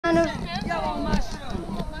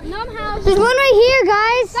There's one right here,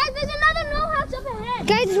 guys. Guys, there's another gnome house up ahead.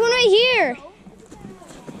 Guys, there's one right here.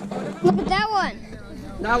 Look at that one.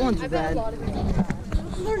 That one's bad.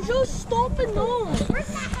 They're just stomping gnomes.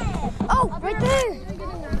 Oh, right there.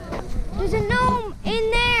 There's a gnome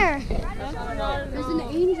in there. There's an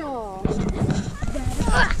angel.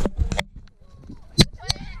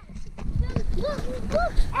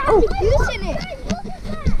 Oh, loosen it.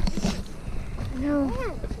 No.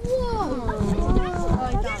 Whoa.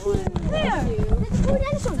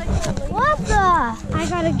 What the? I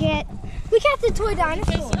gotta get. We got the toy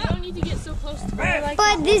dinosaur. You don't need to get so close to me like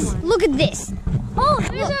But this, look at this. Oh,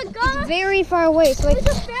 there's a gun. It's very far away, so, There's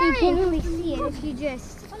a so you fairy. can't really see it if you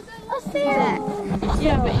just. A fairy.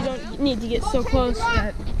 Yeah, but you don't need to get so close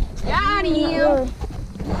that. Got you.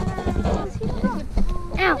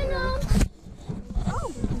 Ow.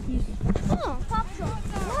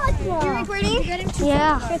 You're recording?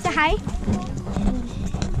 Yeah. Say hi.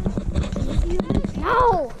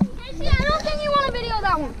 No. Casey, I don't think you want to video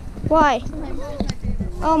that one. Why?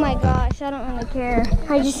 Oh my gosh, I don't really care.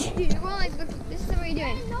 I just. Dude, you're going like, look, this is what you're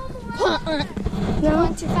doing.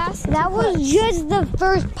 No. Too fast? That was just the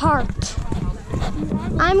first part.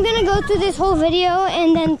 I'm gonna go through this whole video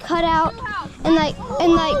and then cut out and like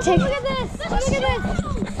take. Look at this. Look at this.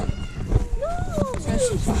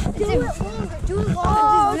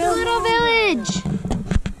 Oh, it's a little village.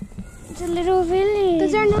 It's a little village.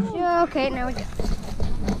 Is there no? Yeah, okay, now we go.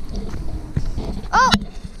 Oh!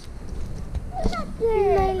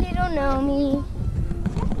 My little Gnome.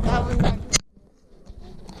 That was not.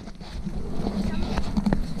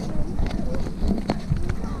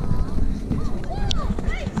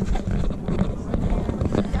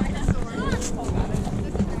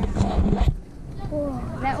 Oh,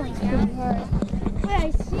 that one's pretty hard. Wait,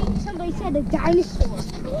 I see somebody said a dinosaur.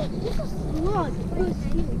 This is long.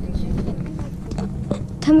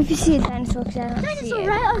 Tell me if you see a dinosaur, because I don't see Dinosaur it.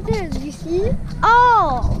 right up there. Did you see it?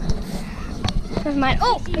 Oh! Never mind.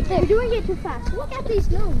 Oh, right there. You're doing it too fast. Look at these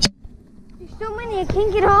gnomes. There's so many, I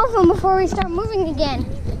can't get all of them before we start moving again.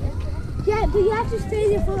 Yeah, but you have to stay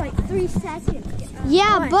there for like 3 seconds.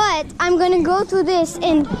 Yeah, but I'm gonna go through this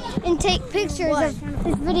and take pictures of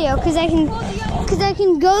this video because I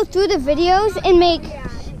can go through the videos and make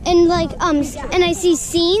and I see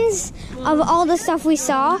scenes of all the stuff we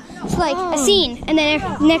saw. It's like a scene, and then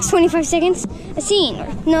next 25 seconds a scene.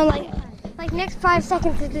 No, like next 5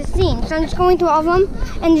 seconds is a scene. So I'm just going through all of them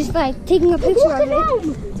and just like taking a picture of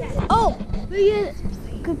it. Oh, yeah,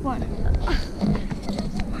 good one.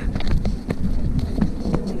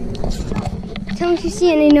 Tell me if you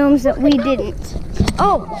see any gnomes that we didn't.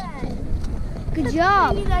 Oh, good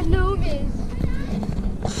job. That gnome is.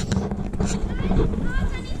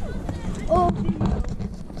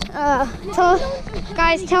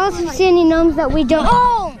 Guys, tell us if you see any gnomes that we don't.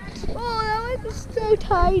 Oh, that was so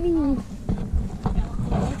tiny.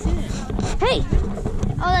 hey.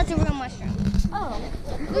 Oh, that's a real mushroom. Oh,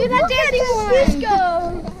 look at that daddy one.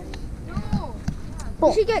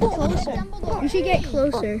 You should get closer. You should get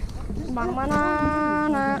closer. What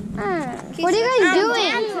are you guys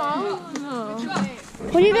doing?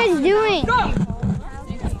 What are you guys doing? You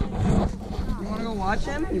want to go watch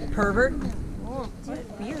him, you pervert?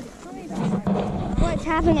 What's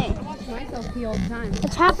happening?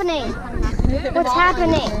 What's happening? What's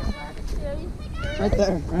happening? Right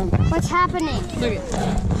there. What's happening? Look at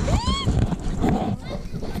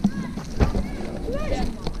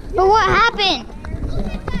But what happened?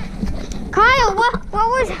 Kyle,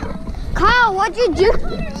 Kyle, what'd you do?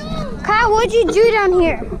 Kyle, what'd you do down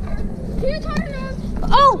here?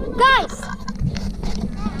 Oh, guys!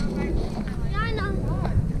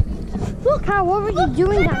 Kyle, what were you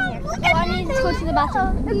doing down here? Oh, I need to go to the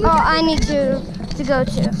bathroom. Oh, I need to go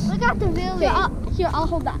too. Look at the village. Here, I'll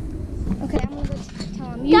hold that. Okay, I'm gonna go tell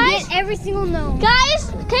him. You Guys? get every single gnome.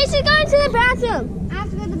 Guys, Casey's going to the bathroom. I have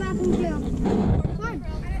to go to the bathroom too.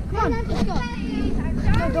 Come on, let's go.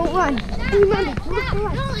 No, don't run.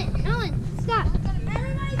 Nolan, stop.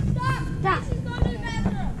 Everybody stop. Stop. Casey's going to the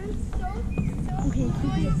bathroom. Okay,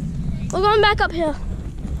 we're going back uphill.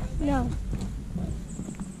 No.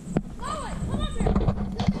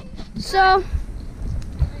 So,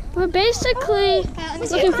 we're basically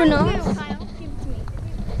looking for gnomes.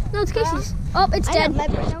 No, it's Casey's. Oh, it's dead. No,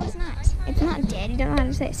 it's not. It's not dead. You don't know how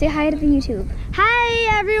to say it. Say hi to the YouTube.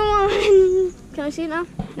 Hi, everyone. Can I see it now?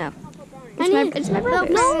 No. It's my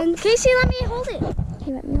brother. No, Casey, let me hold it.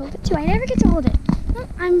 You let me hold it too. I never get to hold it. No,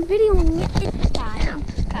 I'm videoing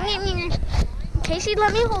it. Casey,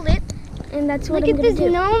 let me hold it. And that's what Look I'm at gonna this do.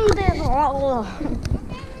 gnome there.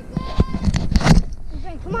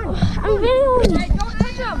 Come on. I'm videoing. Hey, don't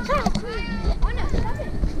touch him.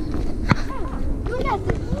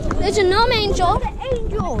 There's a gnome angel.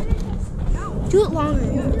 Do it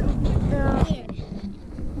longer.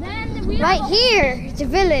 Right here, it's a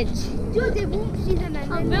village. Dude, they won't see them.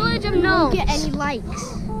 A village of gnomes. Get any likes.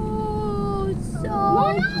 Oh,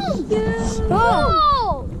 so cute.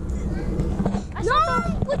 Oh. No,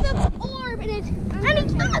 with the orb in it, and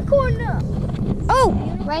it's in the corner. Oh,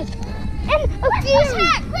 right. And a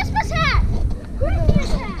Christmas hat. Christmas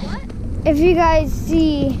hat. If you guys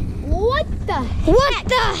see, What the heck? what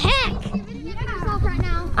the heck? Right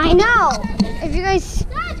now. I know. If you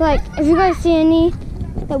guys see any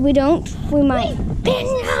that we don't, we might.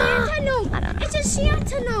 Santa gnome. I don't know. It's a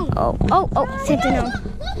Santa gnome. Oh, Santa gnome.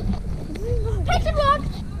 Painted rock.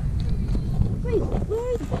 Wait,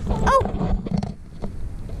 where is it? Oh,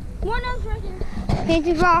 One else right here.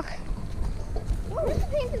 painted rock. Where's the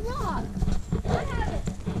painted rock? I have it.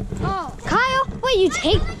 Oh. Kyle, wait,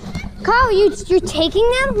 Kyle, you're taking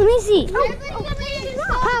them? Let me see.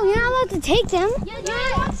 Kyle, you're not allowed to take them.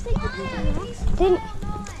 Then,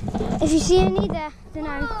 if you see any, then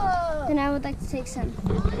I would like to take some.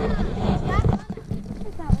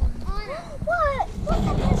 What? What's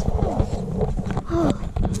that for?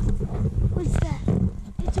 What's that?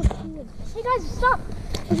 It's a fool. Hey guys, stop.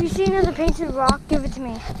 If you see another painted rock, give it to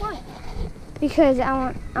me. Why? Because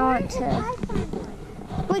I want to.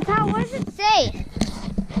 Wait, Kyle, what does it say? It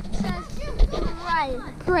says, right.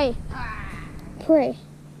 Pray. Pray.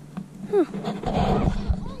 Huh.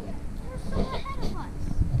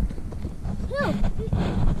 No, the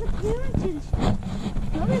parents and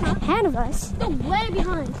no, they're not. Ahead of us. They're way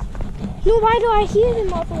behind. No, why do I hear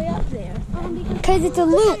them all the way up there? Because it's a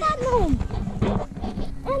loop. Look at that gnome.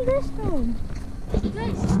 And this gnome.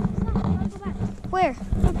 Guys, stop. Go back. Where?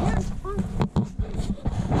 Our parents aren't.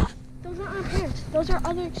 Those aren't our parents. Those are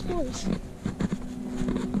other explorers.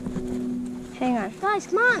 Hang on. Guys,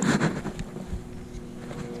 come on. Let's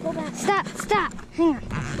go back. Stop. Hang on.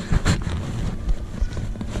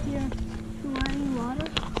 Here. You want any water?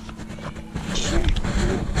 Sure.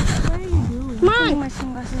 What are you doing? Come on. My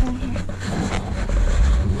sunglasses in here.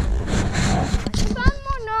 We found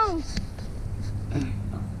more gnomes.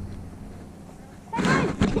 Hey guys,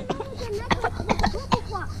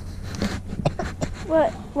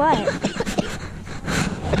 What?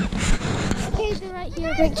 okay, they're right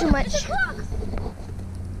here. Drink too much.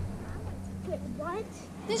 Wait, what?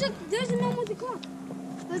 There's a gnome with the clock.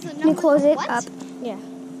 There's a Can you close it up? Yeah.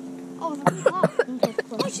 Oh, the clock.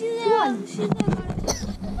 Oh, she's there. She's there.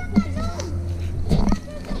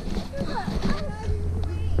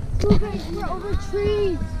 Look, guys, we're over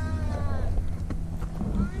trees.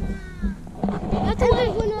 That's all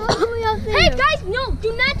the way up there. Hey, guys, no,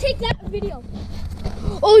 do not take that video.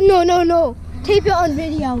 Oh, no. Tape it on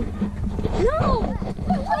video. No.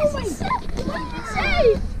 What is it?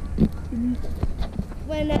 Safe.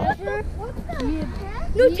 Whenever.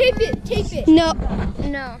 No, tape it. No.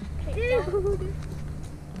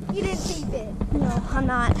 You didn't tape it. No, I'm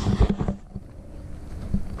not.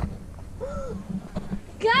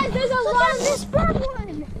 Guys, there's a lot of this bird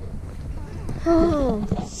one. Oh.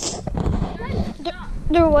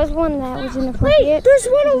 There was one that was inappropriate. Wait, there's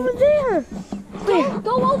one over there. Where?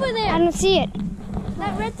 Go over there. I don't see it.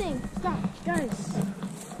 That red thing. Stop, guys.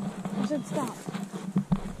 I said stop.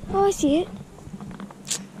 Oh, I see it.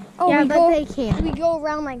 Oh, Yeah, we but go, they can't. We go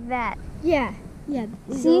around like that. Yeah.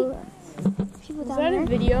 See? People Is down that there. a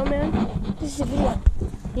video, man? This is a video.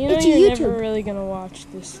 You know It's a you're YouTube. never really gonna watch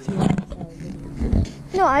this too.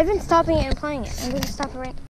 No, I've been stopping it and playing it. I'm going to stop it right